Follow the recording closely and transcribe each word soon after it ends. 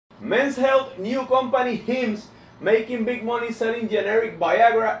Men's health new company HIMS making big money selling generic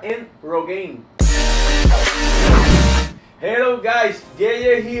Viagra and Rogaine. Hello guys,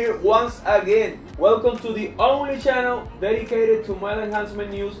 JJ here once again. Welcome to the only channel dedicated to male enhancement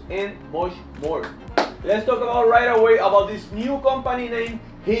news and much more. Let's talk about right away about this new company named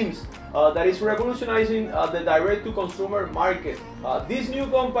HIMS that is revolutionizing the direct-to-consumer market. This new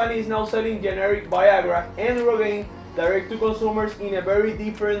company is now selling generic Viagra and Rogaine direct to consumers in a very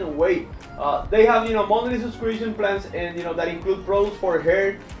different way. They have monthly subscription plans and that include products for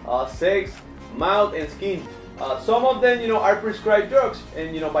hair, sex, mouth and skin. Some of them are prescribed drugs,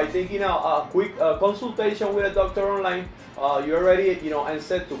 and by taking a quick consultation with a doctor online, you're ready and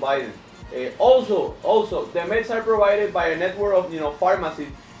set to buy them. Also the meds are provided by a network of pharmacies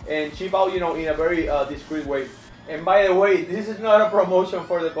and ship out in a very discreet way. And by the way, this is not a promotion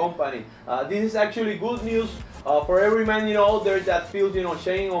for the company. This is actually good news for every man out there that feels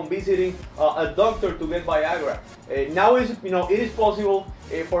shame on visiting a doctor to get Viagra. Now it is possible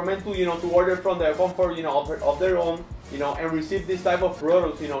for men to order from the comfort of their own and receive this type of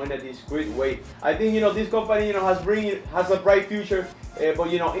products in a discreet way. I think this company has a bright future,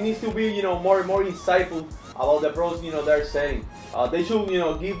 but it needs to be more insightful about the pros they're selling. They should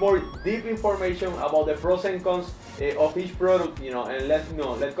give more deep information about the pros and cons of each product and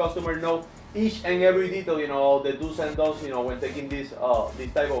let customers know each and every detail the do's and don'ts when taking this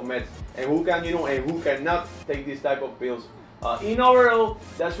type of meds, and who can and who cannot take this type of pills. In overall,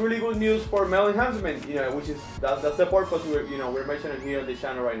 that's really good news for male enhancement, which is that's the purpose we're mentioning here on the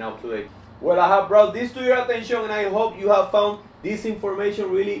channel right now today. Well, I have brought this to your attention and I hope you have found this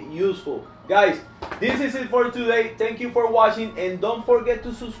information really useful. Guys, this is it for today. Thank you for watching, and don't forget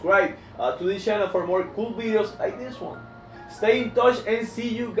to subscribe to this channel for more cool videos like this one. Stay in touch and see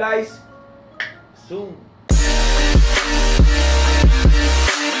you guys soon.